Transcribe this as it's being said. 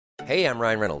Hey, I'm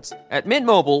Ryan Reynolds. At Mint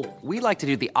Mobile, we like to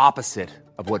do the opposite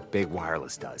of what Big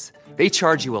Wireless does. They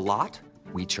charge you a lot,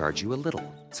 we charge you a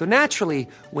little. So naturally,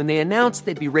 when they announced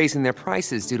they'd be raising their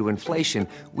prices due to inflation,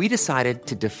 we decided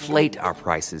to deflate our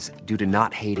prices due to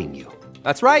not hating you.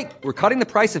 That's right. We're cutting the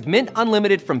price of Mint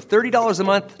Unlimited from $30 a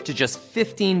month to just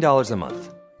 $15 a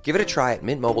month. Give it a try at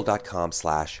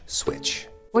mintmobile.com/switch.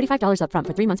 $45 up front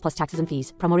for 3 months plus taxes and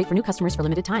fees. Promo rate for new customers for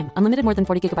limited time. Unlimited more than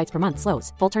 40 gigabytes per month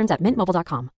slows. Full terms at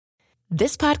mintmobile.com.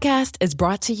 This podcast is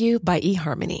brought to you by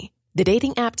eHarmony, the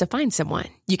dating app to find someone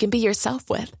you can be yourself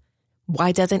with.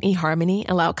 Why doesn't eHarmony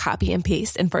allow copy and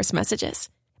paste in first messages?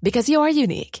 Because you are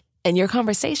unique, and your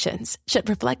conversations should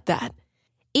reflect that.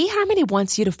 eHarmony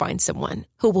wants you to find someone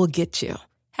who will get you.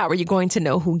 How are you going to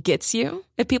know who gets you?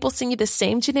 If people send you the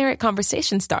same generic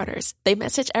conversation starters they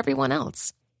message everyone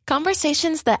else.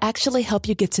 Conversations that actually help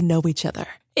you get to know each other.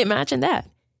 Imagine that.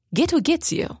 Get who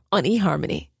gets you on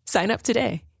eHarmony. Sign up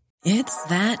today. It's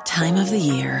that time of the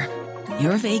year.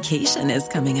 Your vacation is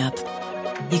coming up.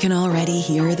 You can already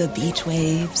hear the beach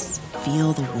waves,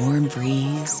 feel the warm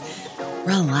breeze,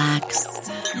 relax,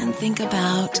 and think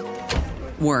about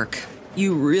work.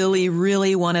 You really,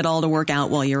 really want it all to work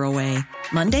out while you're away.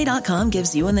 Monday.com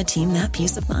gives you and the team that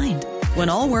peace of mind. When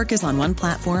all work is on one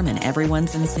platform and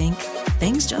everyone's in sync,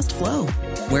 things just flow.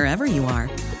 Wherever you are,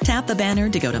 tap the banner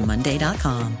to go to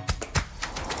Monday.com.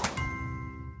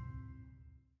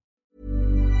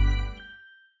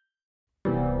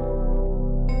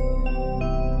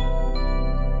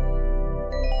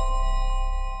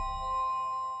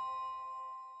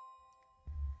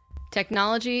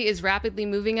 Technology is rapidly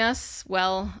moving us.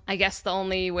 Well, I guess the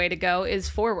only way to go is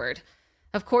forward.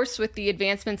 Of course, with the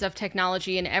advancements of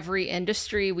technology in every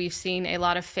industry, we've seen a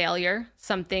lot of failure,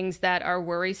 some things that are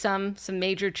worrisome, some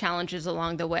major challenges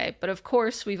along the way. But of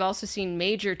course, we've also seen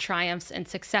major triumphs and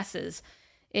successes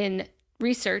in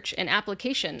research and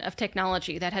application of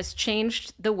technology that has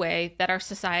changed the way that our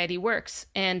society works.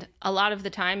 And a lot of the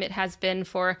time, it has been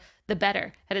for the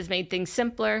better. It has made things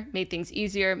simpler, made things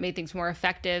easier, made things more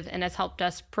effective, and has helped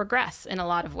us progress in a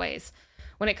lot of ways.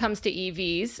 When it comes to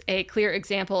EVs, a clear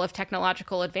example of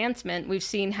technological advancement, we've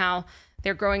seen how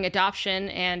their growing adoption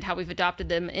and how we've adopted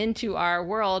them into our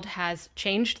world has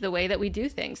changed the way that we do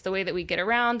things, the way that we get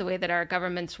around, the way that our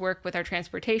governments work with our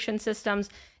transportation systems,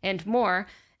 and more.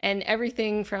 And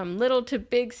everything from little to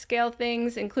big scale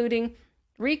things, including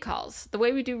recalls. The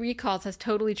way we do recalls has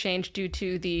totally changed due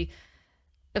to the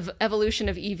evolution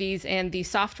of EVs and the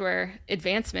software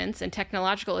advancements and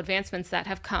technological advancements that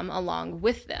have come along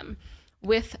with them.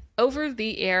 With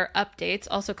over-the-air updates,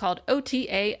 also called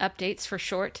OTA updates for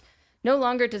short, no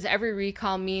longer does every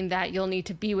recall mean that you'll need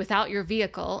to be without your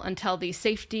vehicle until the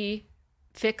safety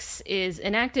fix is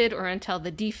enacted or until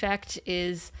the defect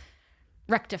is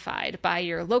rectified by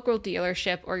your local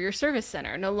dealership or your service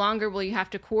center. No longer will you have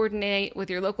to coordinate with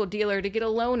your local dealer to get a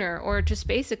loaner or just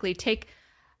basically take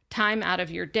time out of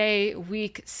your day,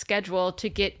 week, schedule to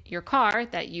get your car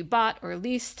that you bought or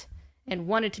leased and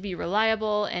wanted to be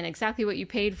reliable and exactly what you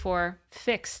paid for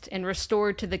fixed and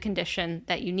restored to the condition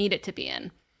that you need it to be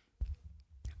in.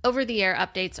 Over-the-air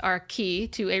updates are key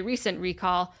to a recent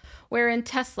recall wherein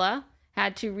Tesla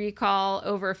had to recall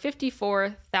over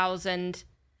 54,000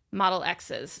 Model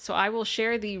X's. So I will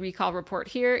share the recall report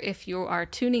here if you are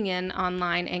tuning in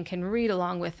online and can read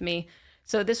along with me.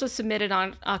 So this was submitted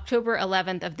on October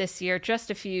 11th of this year, just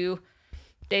a few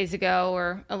days ago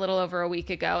or a little over a week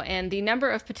ago. And the number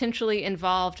of potentially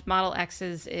involved Model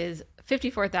X's is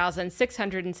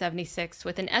 54,676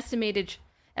 with an estimated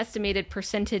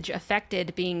percentage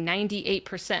affected being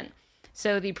 98%.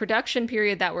 So the production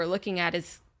period that we're looking at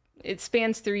it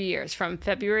spans 3 years, from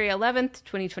February 11th,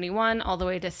 2021, all the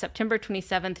way to September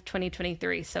 27th,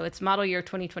 2023. So it's model year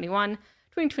 2021,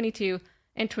 2022,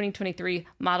 and 2023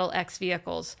 Model X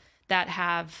vehicles that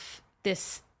have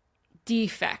this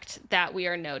defect that we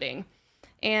are noting.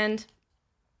 And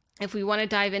if we want to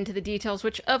dive into the details,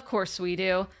 which of course we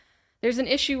do, there's an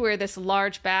issue where this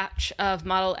large batch of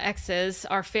Model X's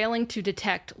are failing to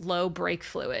detect low brake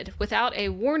fluid. Without a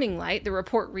warning light, the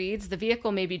report reads, the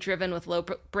vehicle may be driven with low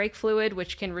brake fluid,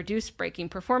 which can reduce braking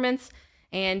performance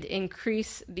and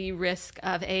increase the risk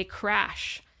of a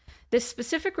crash. This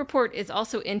specific report is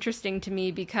also interesting to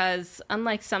me because,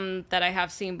 unlike some that I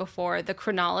have seen before, the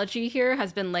chronology here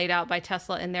has been laid out by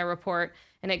Tesla in their report,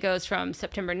 and it goes from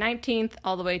September 19th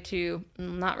all the way to,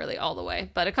 not really all the way,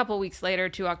 but a couple weeks later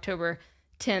to October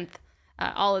 10th,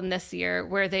 all in this year,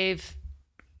 where they've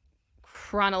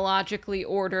chronologically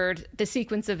ordered the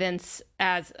sequence of events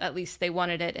as at least they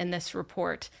wanted it in this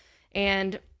report.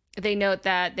 And they note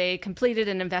that they completed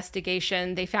an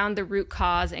investigation, they found the root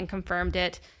cause and confirmed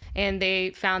it. and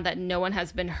they found that no one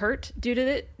has been hurt due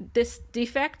to this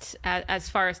defect, as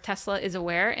far as Tesla is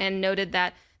aware, and noted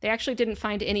that they actually didn't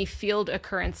find any field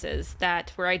occurrences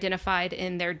that were identified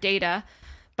in their data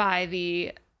by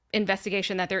the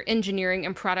investigation that their engineering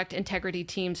and product integrity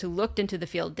teams who looked into the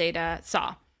field data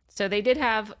saw. So they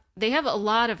have a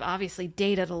lot of, obviously,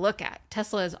 data to look at.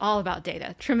 Tesla is all about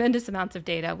data, tremendous amounts of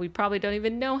data. We probably don't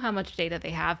even know how much data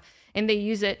they have, and they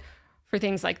use it for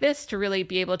things like this to really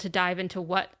be able to dive into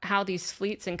how these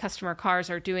fleets and customer cars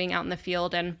are doing out in the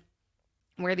field and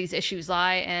where these issues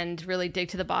lie, and really dig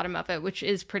to the bottom of it, which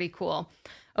is pretty cool.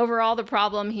 Overall, the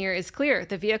problem here is clear.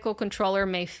 The vehicle controller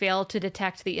may fail to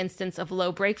detect the instance of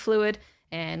low brake fluid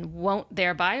and won't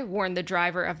thereby warn the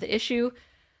driver of the issue,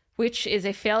 which is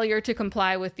a failure to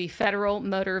comply with the Federal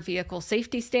Motor Vehicle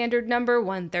Safety Standard number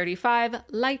 135,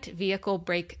 light vehicle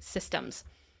brake systems.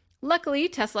 Luckily,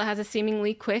 Tesla has a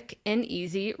seemingly quick and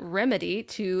easy remedy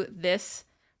to this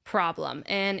problem,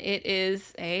 and it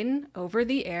is an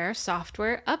over-the-air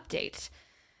software update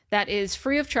that is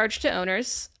free of charge to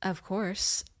owners, of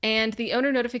course, and the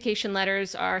owner notification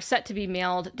letters are set to be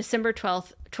mailed December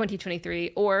 12th,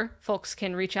 2023, or folks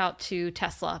can reach out to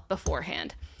Tesla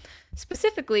beforehand.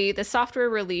 Specifically, the software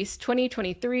release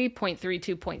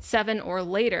 2023.32.7 or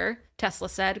later, Tesla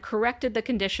said, corrected the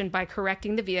condition by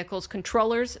correcting the vehicle's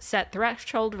controller's set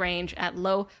threshold range at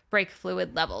low brake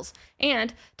fluid levels.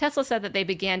 And Tesla said that they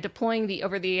began deploying the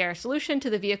over-the-air solution to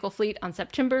the vehicle fleet on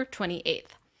September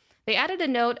 28th. They added a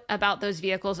note about those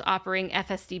vehicles operating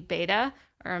FSD beta,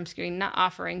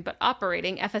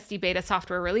 operating FSD beta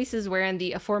software releases, wherein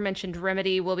the aforementioned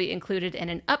remedy will be included in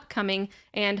an upcoming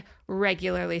and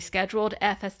regularly scheduled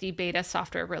FSD beta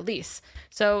software release.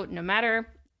 So no matter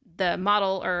the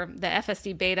model or the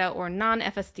FSD beta or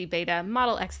non-FSD beta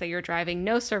Model X that you're driving,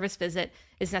 no service visit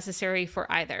is necessary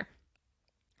for either.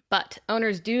 But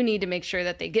owners do need to make sure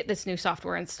that they get this new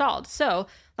software installed. So,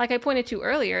 like I pointed to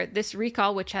earlier, this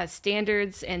recall, which has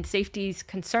standards and safety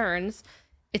concerns,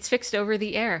 it's fixed over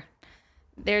the air.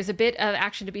 There's a bit of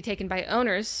action to be taken by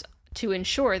owners to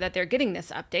ensure that they're getting this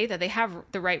update, that they have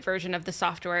the right version of the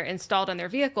software installed on their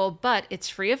vehicle, but it's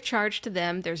free of charge to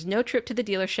them. There's no trip to the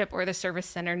dealership or the service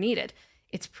center needed.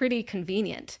 It's pretty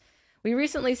convenient. We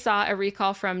recently saw a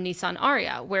recall from Nissan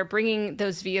Ariya, where bringing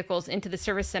those vehicles into the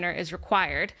service center is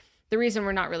required. The reason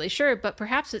we're not really sure, but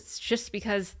perhaps it's just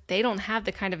because they don't have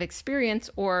the kind of experience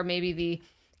or maybe the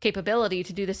capability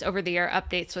to do this over-the-air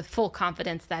updates with full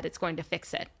confidence that it's going to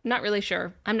fix it. I'm not really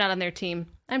sure. I'm not on their team.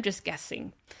 I'm just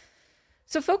guessing.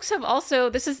 So folks have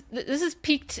also, this has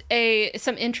piqued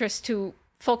some interest to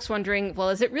folks wondering, well,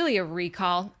 is it really a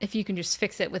recall if you can just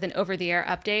fix it with an over-the-air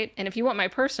update? And if you want my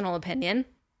personal opinion,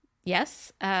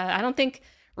 yes. I don't think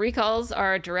recalls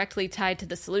are directly tied to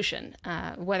the solution.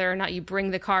 Whether or not you bring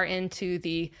the car into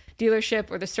the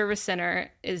dealership or the service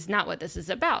center is not what this is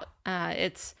about.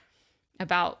 It's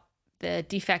about the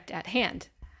defect at hand,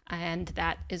 and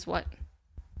that is what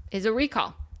is a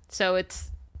recall. So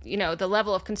it's, the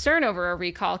level of concern over a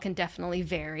recall can definitely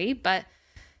vary, but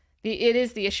it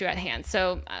is the issue at hand.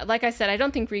 So like I said, I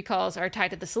don't think recalls are tied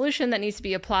to the solution that needs to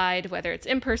be applied, whether it's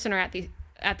in person or at the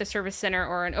service center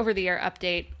or an over-the-air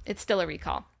update. It's still a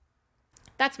recall.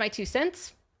 That's my 2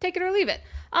 cents. Take it or leave it.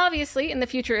 Obviously, in the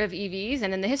future of EVs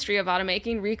and in the history of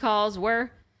automaking, recalls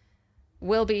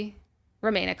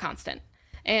remain a constant.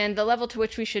 And the level to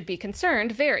which we should be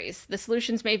concerned varies. The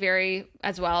solutions may vary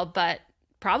as well, but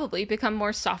probably become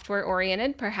more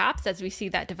software-oriented, perhaps, as we see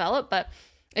that develop. But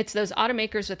it's those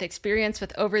automakers with experience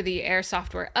with over-the-air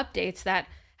software updates that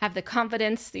have the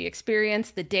confidence, the experience,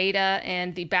 the data,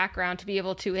 and the background to be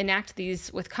able to enact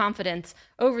these with confidence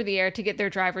over the air to get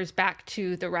their drivers back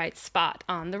to the right spot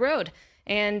on the road.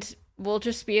 And we'll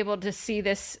just be able to see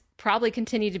this probably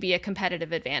continue to be a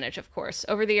competitive advantage, of course.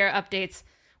 Over-the-air updates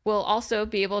will also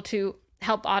be able to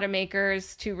help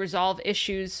automakers to resolve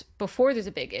issues before there's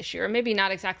a big issue, or maybe not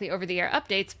exactly over-the-air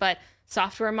updates, but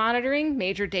software monitoring,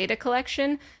 major data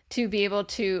collection, to be able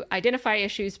to identify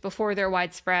issues before they're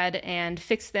widespread and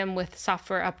fix them with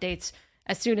software updates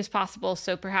as soon as possible,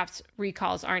 so perhaps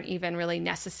recalls aren't even really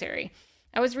necessary.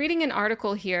 I was reading an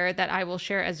article here that I will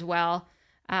share as well.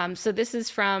 So this is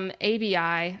from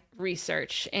ABI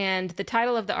Research, and the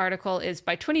title of the article is,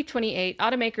 by 2028,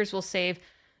 automakers will save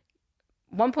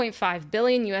 $1.5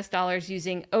 billion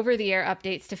using over-the-air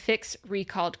updates to fix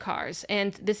recalled cars.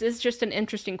 And this is just an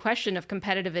interesting question of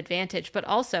competitive advantage, but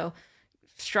also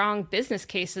strong business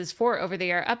cases for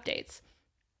over-the-air updates.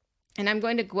 And I'm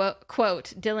going to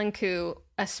quote Dylan Koo,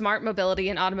 a smart mobility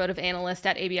and automotive analyst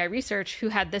at ABI Research, who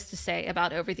had this to say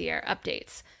about over-the-air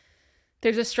updates.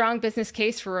 There's a strong business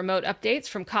case for remote updates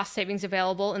from cost savings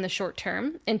available in the short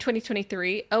term. In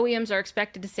 2023, OEMs are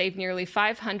expected to save nearly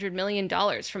 $500 million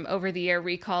from over-the-air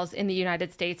recalls in the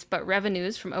United States, but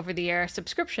revenues from over-the-air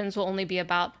subscriptions will only be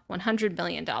about $100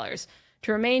 million.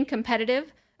 To remain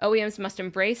competitive, OEMs must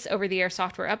embrace over-the-air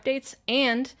software updates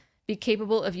and be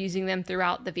capable of using them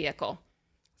throughout the vehicle.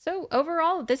 So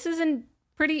overall, this is a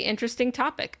pretty interesting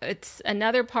topic. It's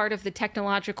another part of the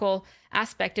technological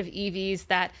aspect of EVs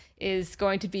that is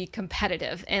going to be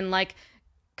competitive. And like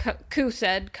Khoo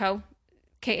said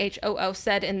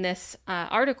in this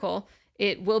article,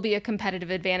 it will be a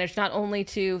competitive advantage not only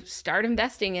to start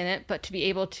investing in it, but to be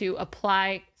able to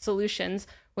apply solutions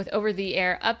with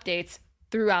over-the-air updates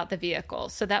throughout the vehicle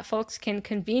so that folks can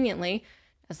conveniently,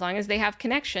 as long as they have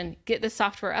connection, get the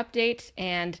software update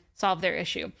and solve their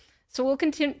issue. So we'll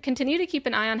continue to keep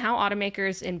an eye on how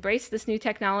automakers embrace this new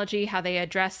technology, how they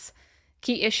address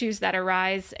key issues that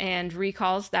arise and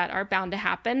recalls that are bound to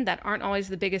happen that aren't always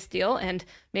the biggest deal and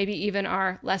maybe even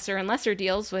are lesser and lesser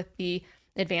deals with the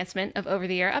advancement of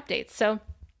over-the-air updates. So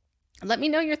let me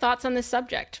know your thoughts on this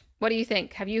subject. What do you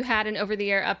think? Have you had an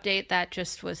over-the-air update that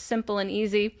just was simple and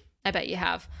easy? I bet you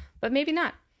have, but maybe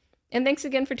not. And thanks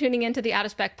again for tuning in to the Out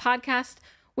of Spec podcast.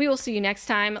 We will see you next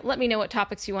time. Let me know what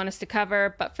topics you want us to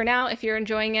cover. But for now, if you're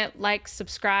enjoying it, like,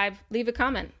 subscribe, leave a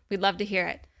comment. We'd love to hear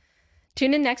it.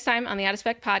 Tune in next time on the Out of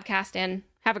Spec podcast and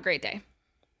have a great day.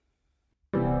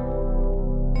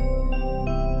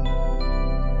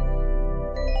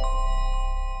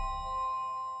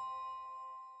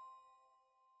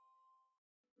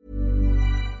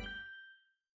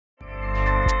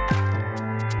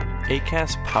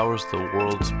 Acast powers the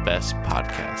world's best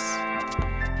podcasts.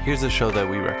 Here's a show that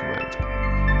we recommend.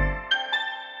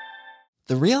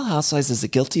 The Real Housewives is a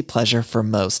guilty pleasure for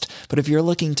most, but if you're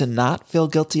looking to not feel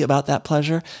guilty about that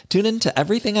pleasure, tune in to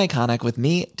Everything Iconic with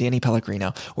me, Danny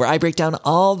Pellegrino, where I break down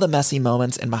all the messy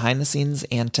moments and behind-the-scenes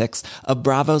antics of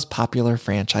Bravo's popular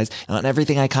franchise. And on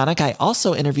Everything Iconic, I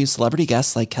also interview celebrity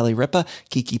guests like Kelly Ripa,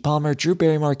 Keke Palmer, Drew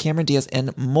Barrymore, Cameron Diaz,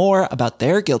 and more about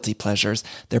their guilty pleasures,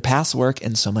 their past work,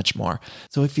 and so much more.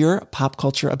 So if you're pop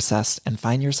culture obsessed and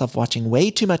find yourself watching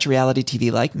way too much reality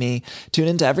TV like me, tune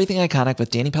into Everything Iconic with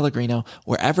Danny Pellegrino,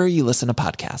 wherever you listen to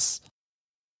podcasts.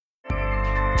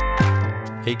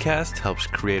 Acast helps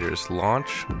creators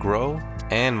launch, grow,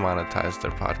 and monetize their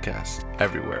podcasts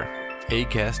everywhere.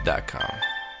 Acast.com.